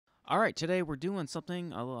All right, today we're doing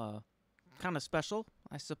something kind of special,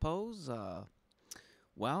 I suppose.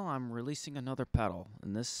 Well, I'm releasing another pedal,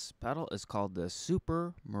 and this pedal is called the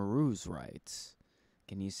SUPER MRUZRITE.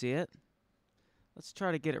 Can you see it? Let's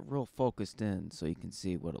try to get it real focused in so you can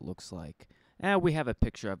see what it looks like. And we have a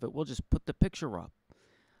picture of it. We'll just put the picture up.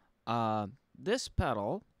 This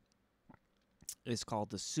pedal is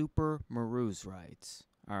called the SUPER MRUZRITE.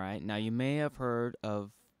 All right, now you may have heard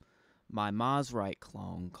of my Mozrite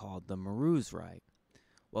clone called the MRUZRITE.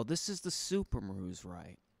 Well, this is the SUPER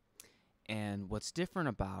MRUZRITE. And what's different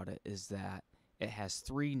about it is that it has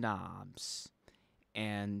 3 knobs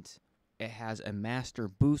and it has a master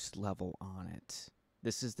boost level on it.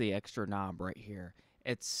 This is the extra knob right here.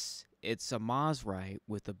 It's a Mozrite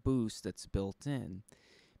with a boost that's built in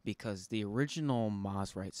because the original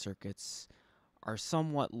Mozrite circuits are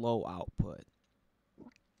somewhat low output.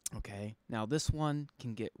 Okay, now this one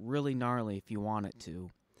can get really gnarly if you want it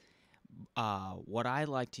to. What I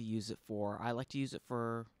like to use it for,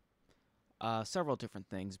 several different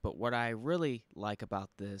things, but what I really like about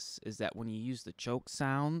this is that when you use the choke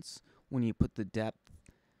sounds, when you put the depth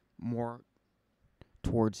more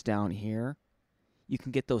towards down here, you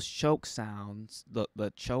can get those choke sounds,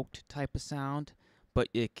 the choked type of sound, but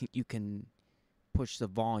you can push the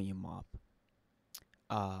volume up.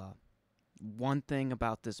 One thing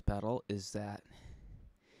about this pedal is that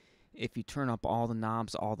if you turn up all the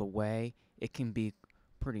knobs all the way, it can be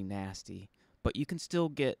pretty nasty. But you can still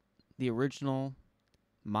get the original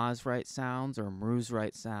Mozrite sounds or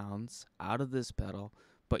MRUZRITE sounds out of this pedal,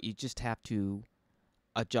 but you just have to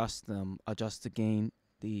adjust them, adjust the gain,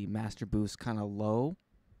 the master boost kind of low.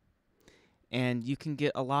 And you can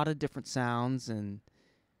get a lot of different sounds and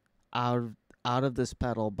out of this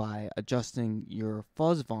pedal by adjusting your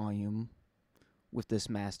fuzz volume with this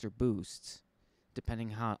master boost,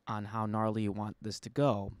 depending on how gnarly you want this to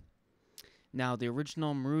go. Now, the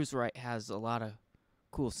original MRUZRITE has a lot of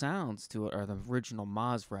cool sounds to it, or the original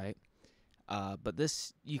Mozrite, but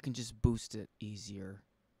this, you can just boost it easier,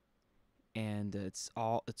 and it's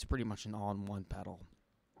pretty much an all-in-one pedal.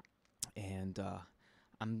 And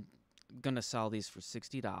I'm gonna sell these for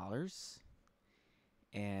 $60,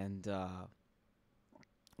 and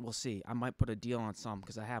we'll see. I might put a deal on some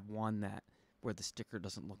because I have one where the sticker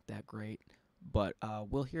doesn't look that great, but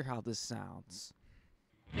we'll hear how this sounds.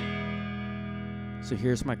 So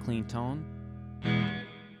here's my clean tone.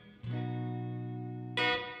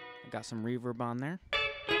 I got some reverb on there.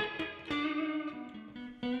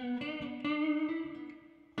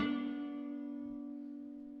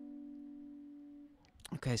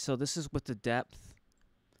 Okay, so this is with the depth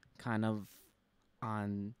kind of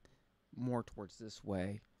on more towards this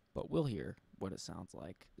way, but we'll hear what it sounds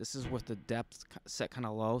like. This is with the depth set kind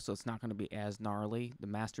of low, so it's not going to be as gnarly. The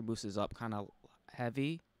master boost is up kind of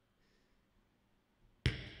heavy.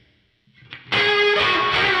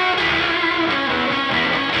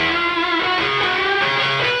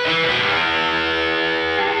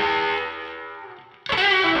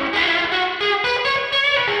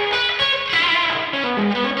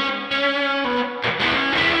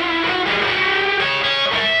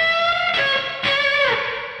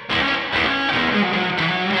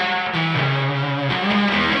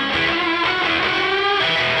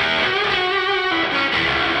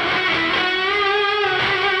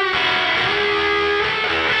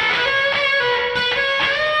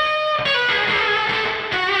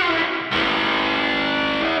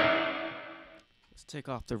 Take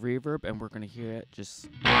off the reverb and we're going to hear it just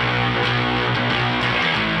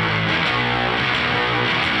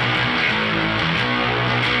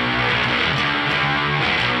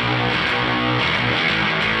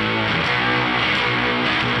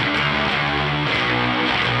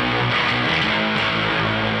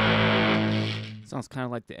sounds kind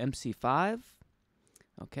of like the MC5.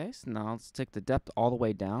 Okay, so now let's take the depth all the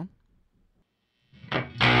way down.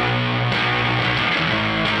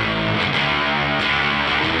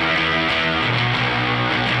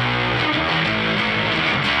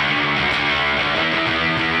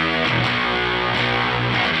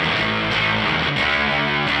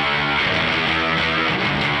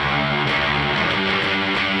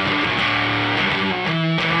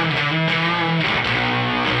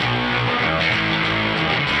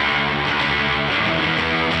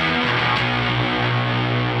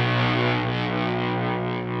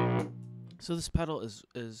 So this pedal is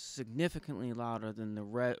significantly louder than the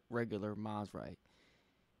regular Mozrite.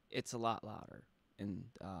 It's a lot louder, and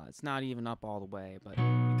it's not even up all the way, but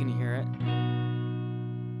you can hear it.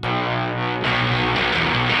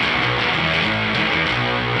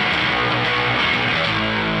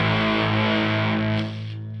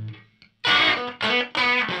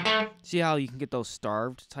 See how you can get those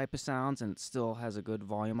starved type of sounds and it still has a good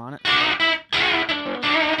volume on it?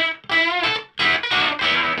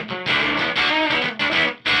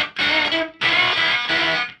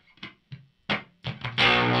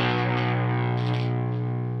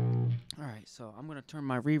 Alright, so I'm going to turn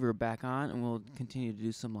my reverb back on and we'll continue to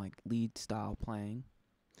do some like lead style playing.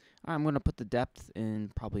 Alright, I'm going to put the depth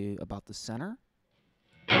in probably about the center.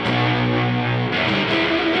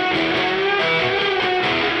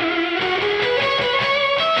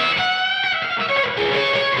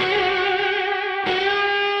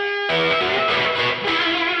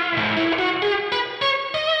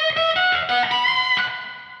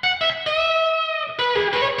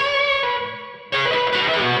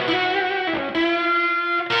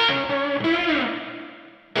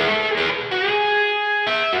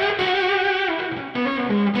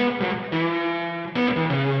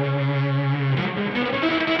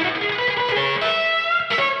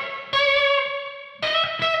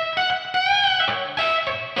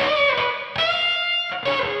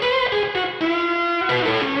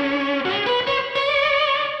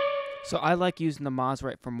 So I like using the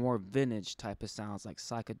Mozrite for more vintage type of sounds, like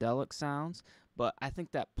psychedelic sounds. But I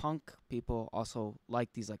think that punk people also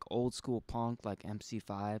like these like old school punk, like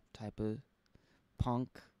MC5 type of punk.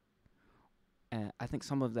 And I think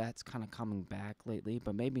some of that's kind of coming back lately,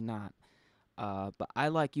 but maybe not. But I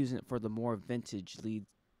like using it for the more vintage lead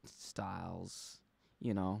styles,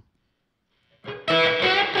 you know.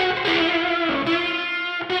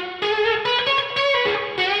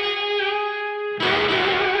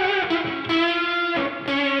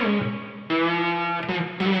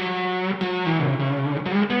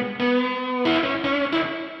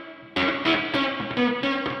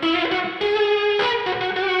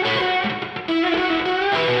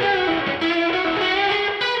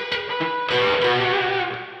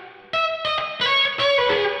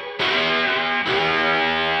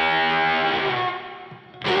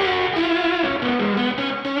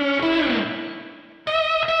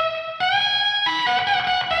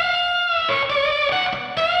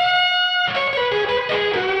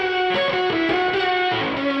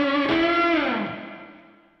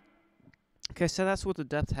 Okay, so that's with the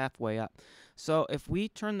depth halfway up. So if we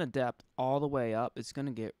turn the depth all the way up, it's going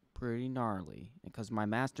to get pretty gnarly because my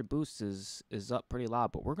master boost is up pretty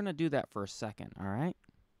loud, but we're going to do that for a second, all right?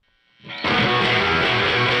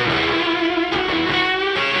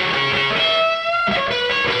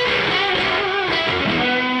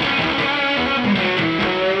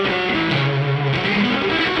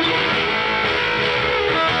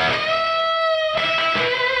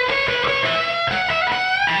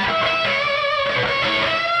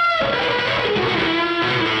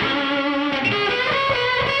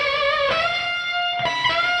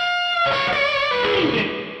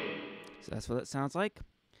 That's what it sounds like.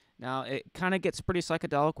 Now it kind of gets pretty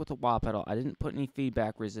psychedelic with the wah pedal. I didn't put any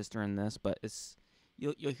feedback resistor in this, but it's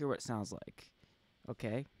you'll hear what it sounds like.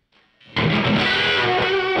 Okay.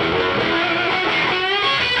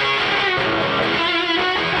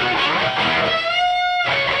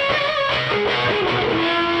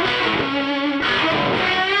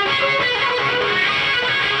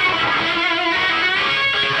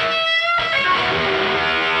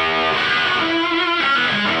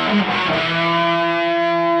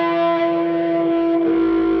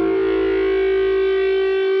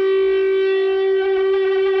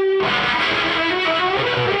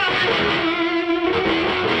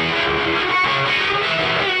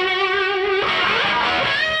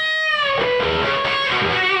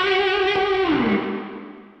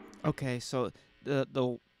 Okay, so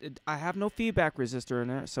I have no feedback resistor in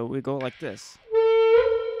there, so we go like this.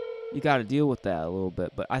 You got to deal with that a little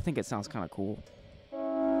bit, but I think it sounds kind of cool.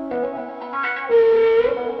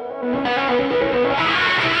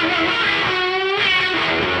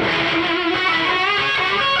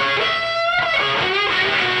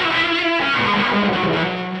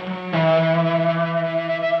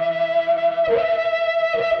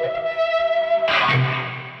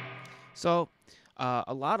 So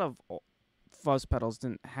a lot of fuzz pedals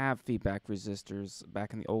didn't have feedback resistors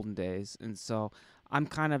back in the olden days, and so I'm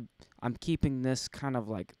keeping this kind of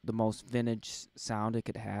like the most vintage sound it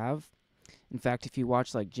could have. In fact, if you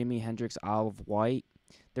watch like Jimi Hendrix Isle of Wight,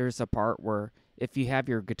 there's a part where if you have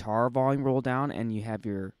your guitar volume rolled down and you have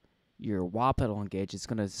your wah pedal engaged, it's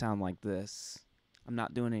gonna sound like this. I'm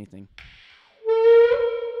not doing anything.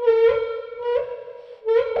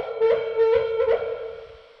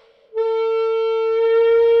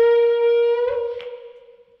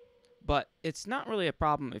 But it's not really a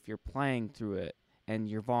problem if you're playing through it and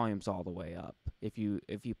your volume's all the way up. If you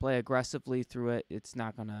play aggressively through it, it's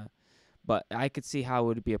not gonna. But I could see how it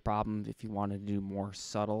would be a problem if you wanted to do more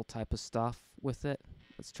subtle type of stuff with it.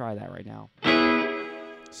 Let's try that right now.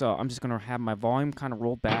 So I'm just going to have my volume kind of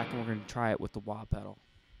rolled back, and we're going to try it with the wah pedal.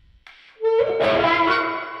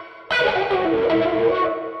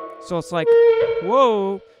 So it's like,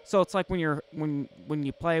 whoa. So it's like when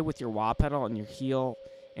you play with your wah pedal and your heel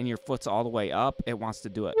and your foot's all the way up, it wants to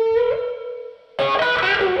do it.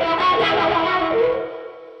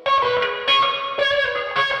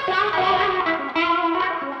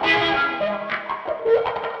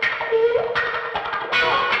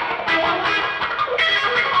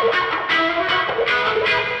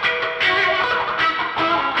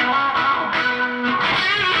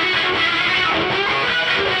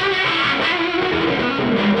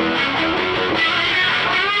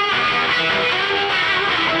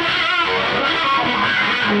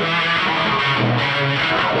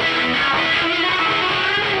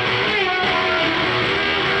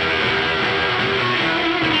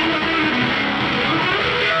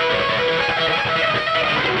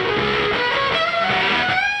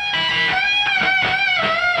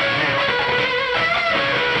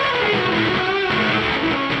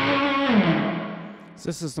 So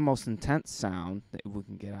this is the most intense sound that we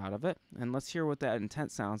can get out of it. And let's hear what that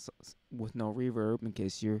intense sounds with no reverb in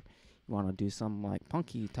case you want to do some like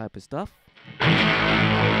punky type of stuff.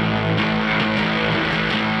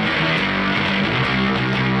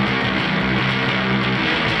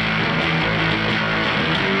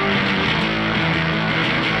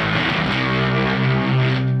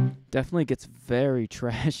 Definitely gets very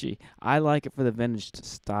trashy. I like it for the vintage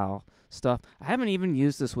style stuff. I haven't even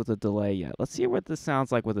used this with a delay yet. Let's see what this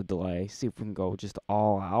sounds like with a delay. See if we can go just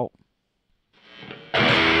all out.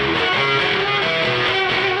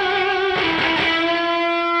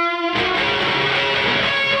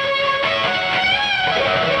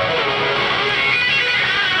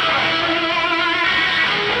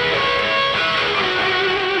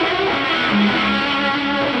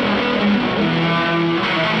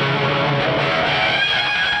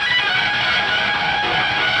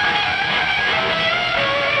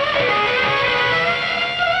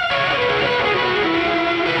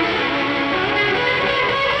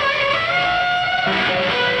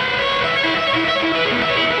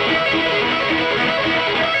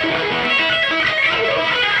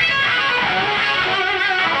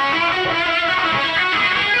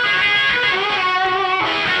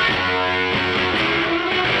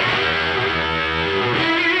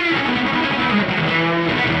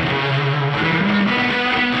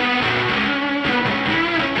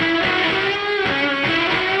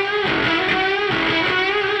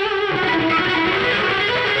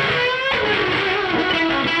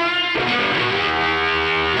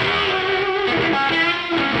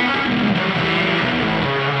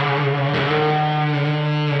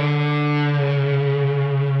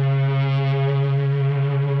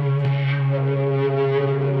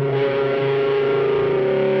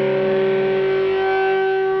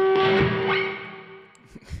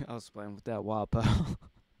 I was playing with that wah pedal.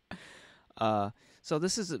 So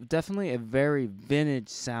this is definitely a very vintage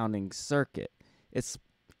sounding circuit. It's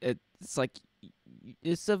like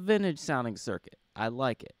it's a vintage sounding circuit. I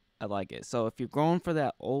like it. I like it. So if you're going for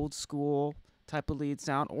that old school type of lead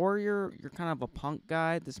sound, or you're kind of a punk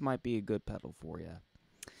guy, this might be a good pedal for you.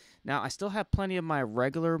 Now, I still have plenty of my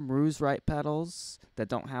regular MRUZRITE pedals that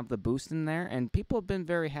don't have the boost in there, and people have been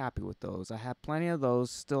very happy with those. I have plenty of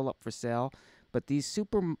those still up for sale, but these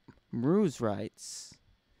Super MRUZRITEs,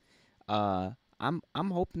 I'm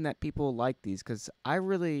hoping that people like these because I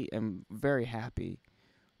really am very happy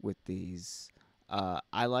with these.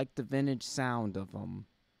 I like the vintage sound of them,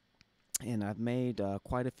 and I've made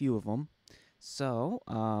quite a few of them. So,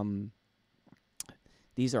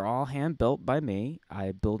 these are all hand-built by me.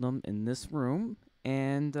 I build them in this room,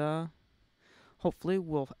 and hopefully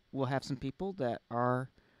we'll have some people that are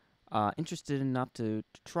interested enough to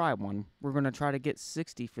try one. We're going to try to get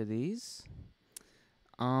 60 for these.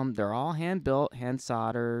 They're all hand-built,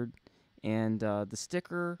 hand-soldered, and the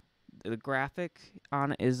sticker, the graphic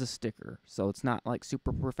on it is a sticker. So it's not like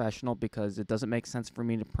super professional because it doesn't make sense for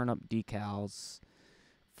me to print up decals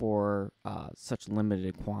for such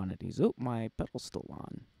limited quantities. Oh, my pedal's still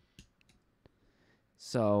on.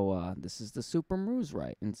 So this is the Super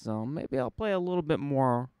MRUZRITE, and so maybe I'll play a little bit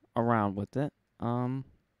more around with it.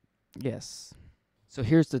 Yes. So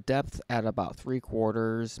here's the depth at about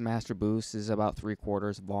 3/4. Master boost is about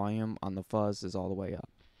 3/4. Volume on the fuzz is all the way up.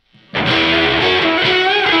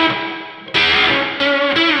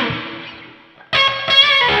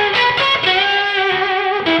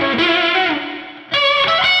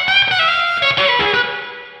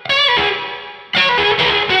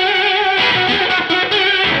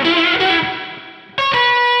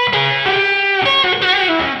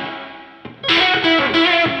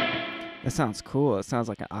 sounds cool. It sounds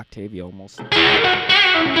like an Octavia almost.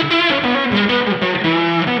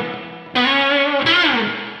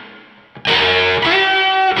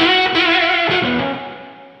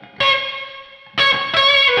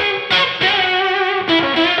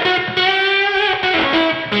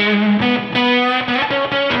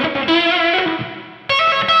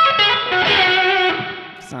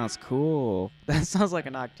 Sounds cool. That sounds like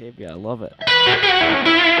an Octavia. I love it.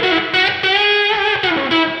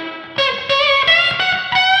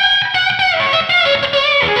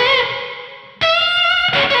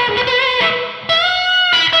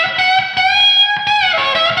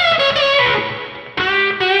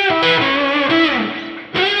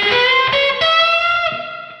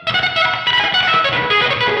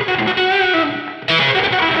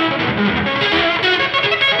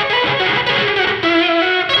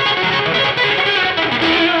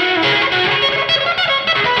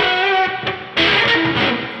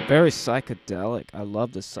 Very psychedelic. I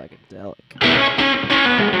love this psychedelic.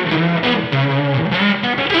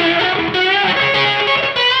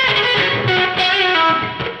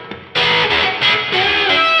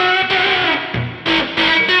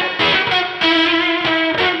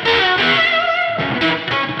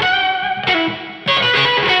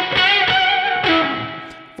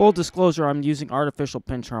 Full disclosure, I'm using artificial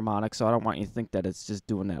pinch harmonic, so I don't want you to think that it's just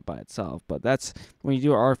doing that by itself. But that's, when you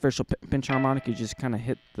do an artificial pinch harmonic, you just kind of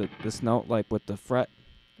hit this note like with the fret.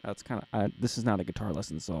 That's kind of, this is not a guitar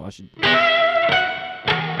lesson, so I should...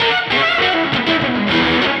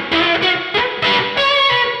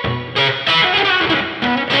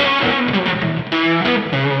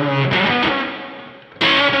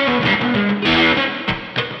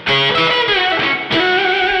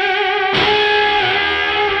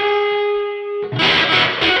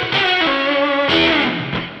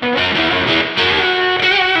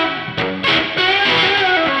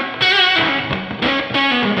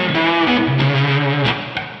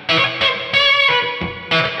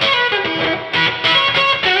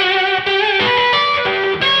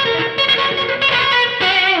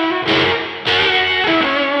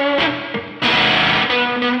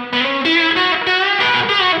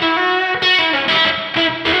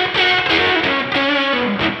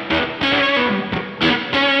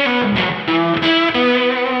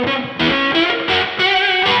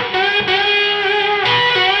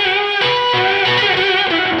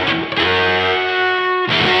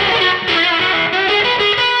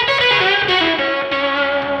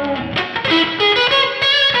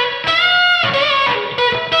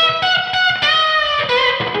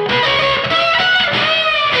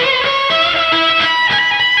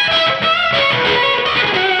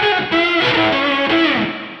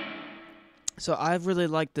 So I really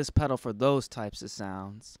like this pedal for those types of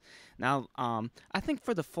sounds. Now, I think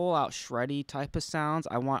for the full-out shreddy type of sounds,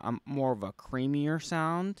 I want more of a creamier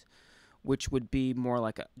sound, which would be more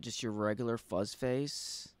like just your regular fuzz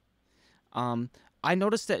face. I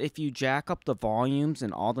noticed that if you jack up the volumes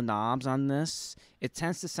and all the knobs on this, it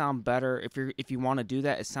tends to sound better. If you want to do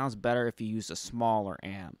that, it sounds better if you use a smaller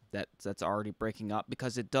amp that's already breaking up,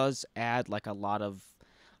 because it does add like a lot of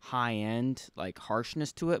high-end like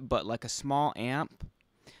harshness to it. But like a small amp,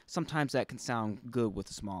 sometimes that can sound good with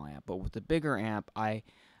a small amp, but with a bigger amp,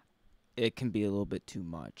 it can be a little bit too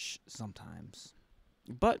much sometimes.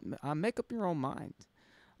 But make up your own mind.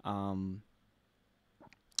 You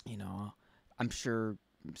know, I'm sure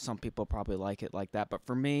some people probably like it like that, but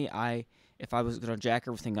for me, if I was gonna jack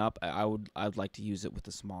everything up, I'd like to use it with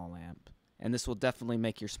a small amp, and this will definitely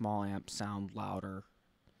make your small amp sound louder,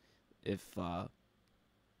 if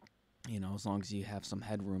you know, as long as you have some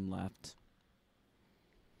headroom left.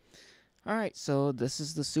 All right, so this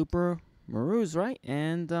is the Super MRUZRITE,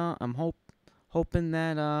 and I'm hoping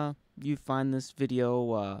that you find this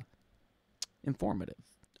video informative.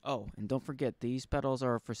 Oh, and don't forget, these pedals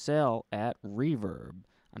are for sale at Reverb.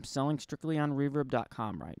 I'm selling strictly on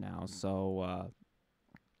reverb.com right now, so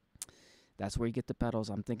that's where you get the pedals.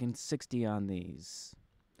 I'm thinking 60 on these.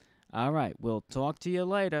 All right, we'll talk to you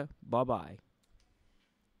later. Bye-bye.